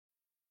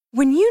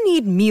When you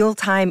need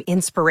mealtime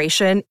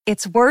inspiration,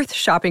 it's worth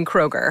shopping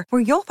Kroger,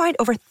 where you'll find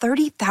over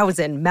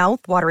 30,000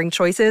 mouth-watering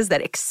choices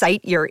that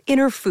excite your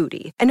inner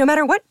foodie. And no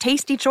matter what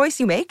tasty choice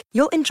you make,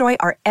 you'll enjoy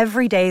our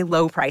everyday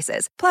low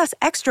prices, plus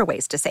extra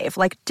ways to save,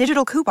 like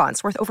digital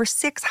coupons worth over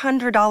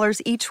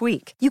 $600 each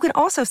week. You can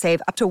also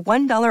save up to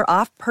 $1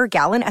 off per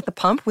gallon at the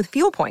pump with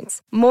fuel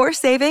points. More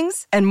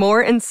savings and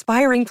more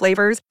inspiring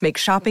flavors make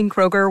shopping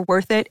Kroger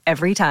worth it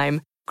every time.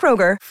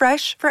 Kroger,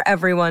 fresh for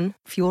everyone.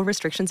 Fuel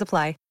restrictions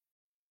apply.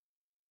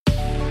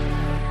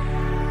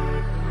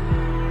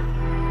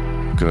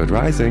 Good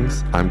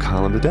risings. I'm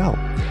Colin Bedell.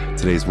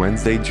 Today's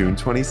Wednesday, June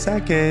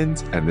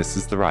 22nd, and this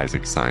is the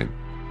rising sign.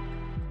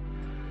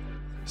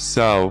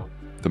 So,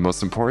 the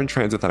most important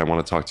transit that I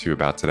want to talk to you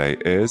about today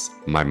is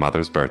my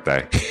mother's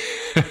birthday.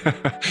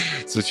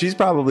 So she's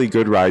probably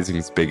Good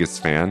Rising's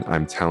biggest fan.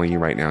 I'm telling you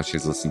right now,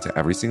 she's listened to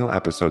every single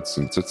episode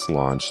since it's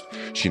launched.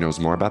 She knows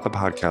more about the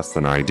podcast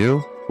than I do,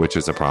 which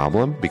is a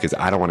problem because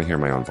I don't want to hear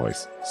my own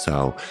voice.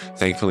 So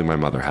thankfully, my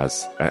mother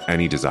has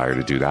any desire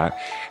to do that.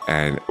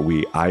 And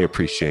I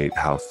appreciate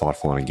how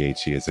thoughtful and engaged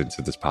she is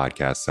into this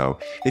podcast. So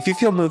if you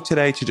feel moved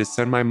today to just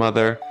send my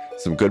mother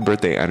some good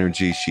birthday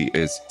energy, she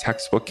is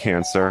textbook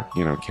Cancer,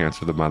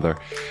 Cancer the mother.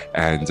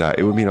 And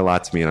it would mean a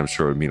lot to me, and I'm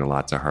sure it would mean a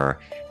lot to her.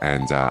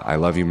 And I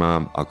love you,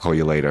 Mom. I'll call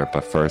you later.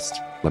 But first,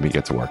 let me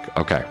get to work.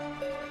 Okay.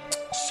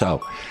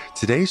 So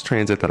today's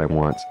transit that I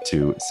want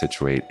to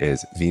situate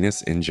is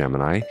Venus in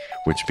Gemini,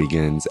 which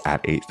begins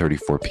at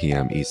 8:34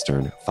 p.m.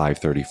 Eastern,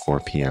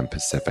 5:34 p.m.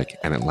 Pacific,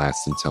 and it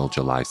lasts until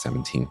July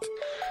 17th.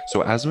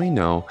 So as we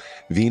know,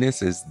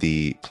 Venus is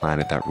the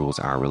planet that rules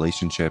our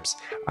relationships,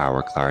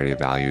 our clarity of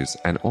values,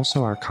 and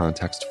also our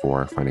context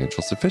for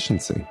financial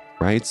sufficiency,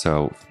 right?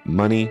 So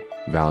money,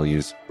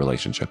 values,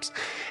 relationships.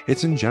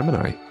 It's in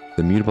Gemini,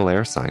 the mutable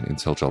air sign,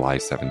 until July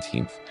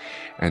 17th.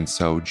 And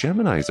so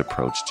Gemini's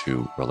approach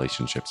to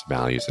relationships,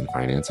 values, and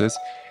finances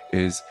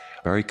is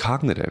very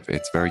cognitive.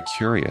 It's very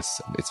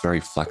curious. It's very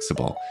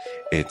flexible.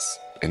 It's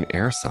an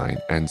air sign.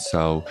 And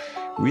so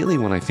really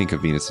when I think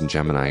of Venus in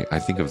Gemini, I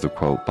think of the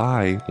quote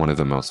by one of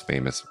the most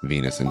famous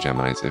Venus in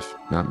Geminis, if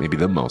not maybe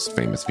the most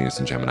famous Venus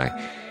in Gemini.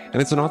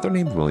 And it's an author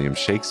named William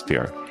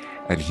Shakespeare.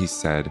 And he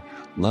said,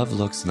 "Love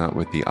looks not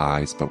with the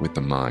eyes, but with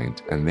the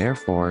mind, and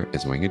therefore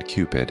is winged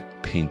Cupid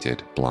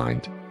painted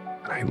blind."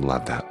 And I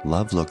love that.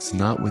 Love looks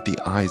not with the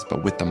eyes,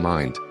 but with the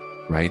mind,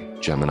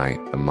 right? Gemini,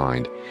 the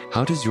mind.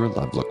 How does your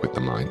love look with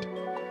the mind?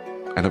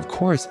 And of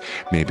course,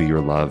 maybe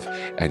your love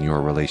and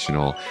your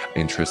relational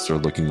interests are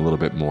looking a little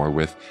bit more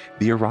with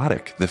the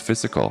erotic, the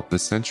physical, the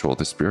sensual,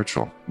 the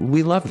spiritual.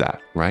 We love that,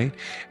 right?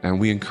 And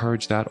we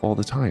encourage that all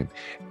the time.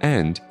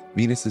 And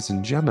Venus is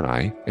in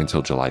Gemini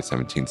until July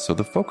 17th. So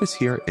the focus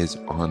here is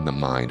on the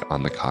mind,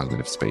 on the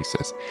cognitive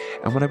spaces.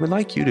 And what I would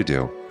like you to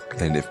do,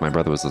 and if my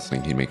brother was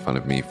listening, he'd make fun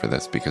of me for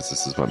this because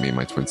this is what me and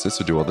my twin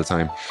sister do all the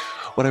time.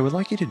 What I would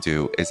like you to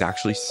do is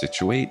actually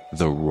situate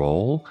the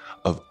role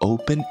of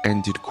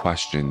open-ended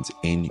questions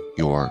in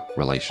your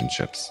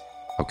relationships.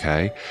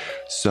 Okay?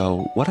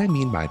 So what I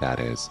mean by that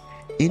is,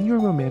 in your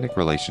romantic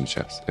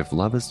relationships, if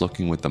love is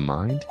looking with the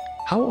mind,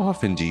 how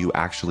often do you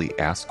actually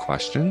ask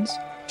questions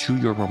to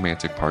your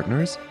romantic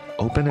partners?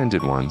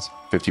 Open-ended ones,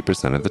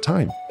 50% of the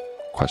time.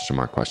 Question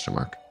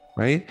mark,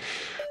 right?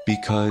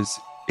 Because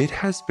it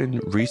has been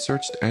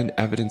researched and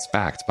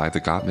evidence-backed by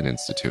the Gottman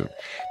Institute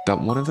that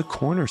one of the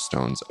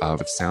cornerstones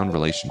of sound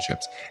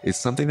relationships is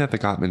something that the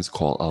Gottmans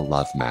call a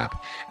love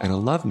map. And a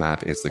love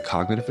map is the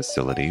cognitive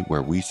facility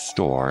where we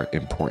store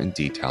important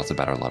details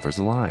about our lovers'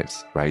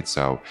 lives, right?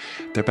 So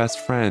their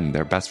best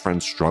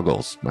friend's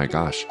struggles, my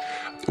gosh,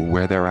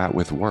 where they're at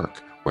with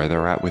work, where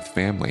they're at with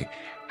family.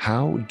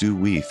 How do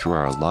we, through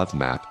our love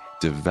map,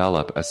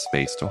 develop a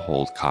space to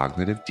hold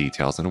cognitive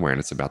details and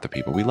awareness about the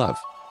people we love?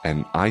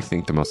 And I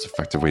think the most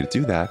effective way to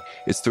do that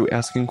is through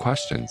asking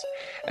questions.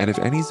 And if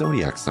any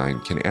zodiac sign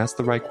can ask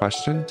the right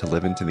question to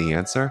live into the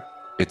answer,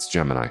 it's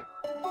Gemini.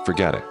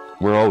 Forget it.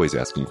 We're always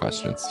asking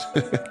questions.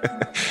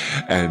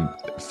 And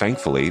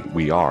thankfully,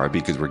 we are,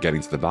 because we're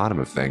getting to the bottom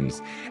of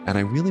things. And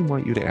I really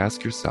want you to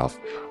ask yourself,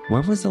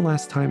 when was the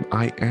last time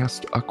I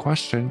asked a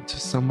question to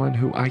someone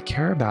who I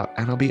care about?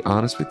 And I'll be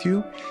honest with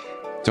you,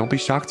 don't be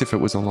shocked if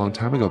it was a long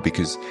time ago,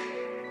 because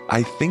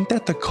I think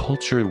that the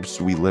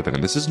cultures we live in,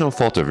 and this is no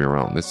fault of your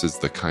own, this is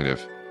the kind of,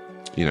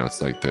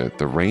 it's like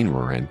the reign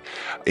we're in,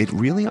 it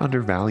really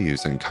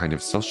undervalues and kind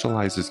of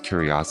socializes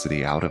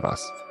curiosity out of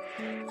us.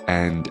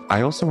 And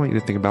I also want you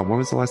to think about, when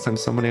was the last time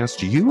someone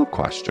asked you a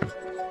question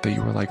that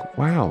you were like,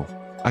 wow,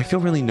 I feel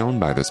really known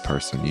by this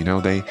person.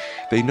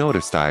 They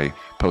noticed I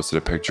posted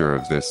a picture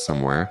of this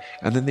somewhere,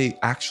 and then they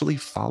actually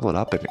followed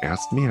up and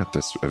asked me at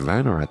this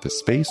event or at this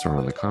space or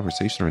on the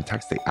conversation or in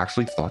text. They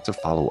actually thought to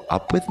follow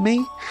up with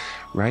me,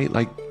 right?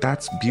 Like,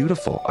 that's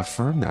beautiful.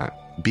 Affirm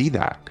that. Be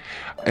that.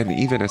 And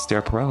even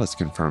Esther Perel has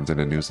confirmed in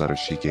a newsletter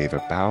she gave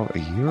about a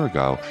year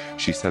ago,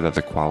 she said that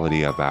the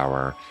quality of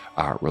our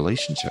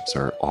relationships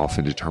are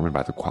often determined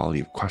by the quality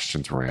of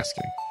questions we're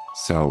asking.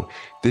 So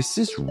this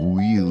is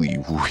really,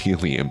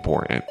 really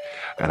important.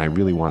 And I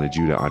really wanted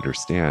you to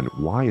understand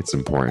why it's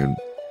important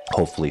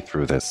hopefully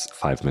through this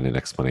 5-minute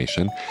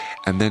explanation,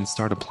 and then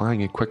start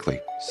applying it quickly.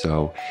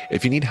 So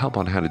if you need help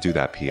on how to do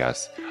that,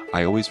 P.S.,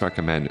 I always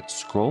recommend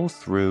scroll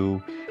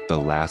through the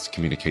last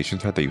communication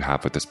thread that you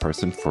have with this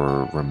person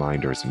for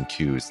reminders and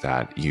cues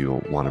that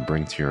you want to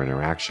bring to your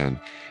interaction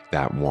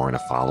that warrant a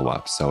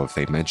follow-up. So if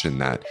they mention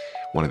that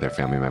one of their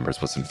family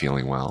members wasn't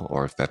feeling well,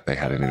 or if that they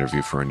had an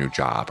interview for a new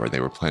job, or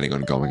they were planning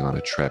on going on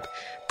a trip,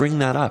 bring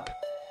that up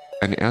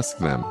and ask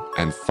them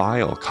and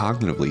file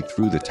cognitively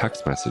through the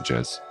text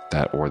messages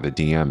that, or the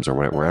DMs, or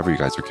wherever you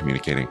guys are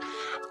communicating,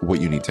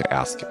 what you need to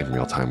ask in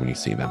real time when you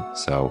see them.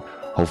 So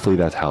hopefully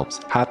that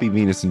helps. Happy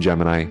Venus and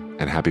Gemini,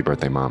 and happy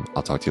birthday, Mom.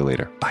 I'll talk to you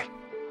later. Bye.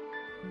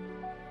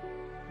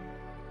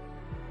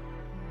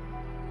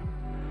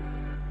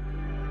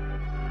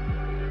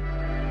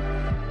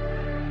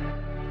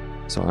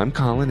 So I'm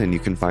Colin, and you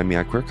can find me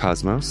at Queer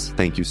Cosmos.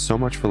 Thank you so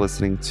much for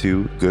listening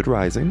to Good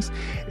Risings.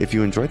 If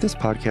you enjoyed this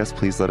podcast,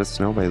 please let us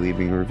know by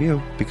leaving a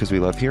review, because we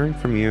love hearing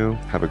from you.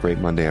 Have a great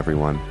Monday,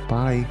 everyone.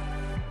 Bye.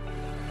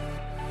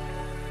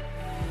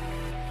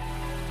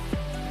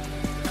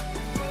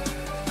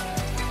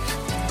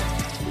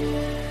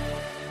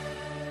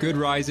 Good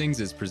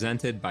Risings is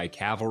presented by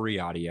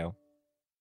Cavalry Audio.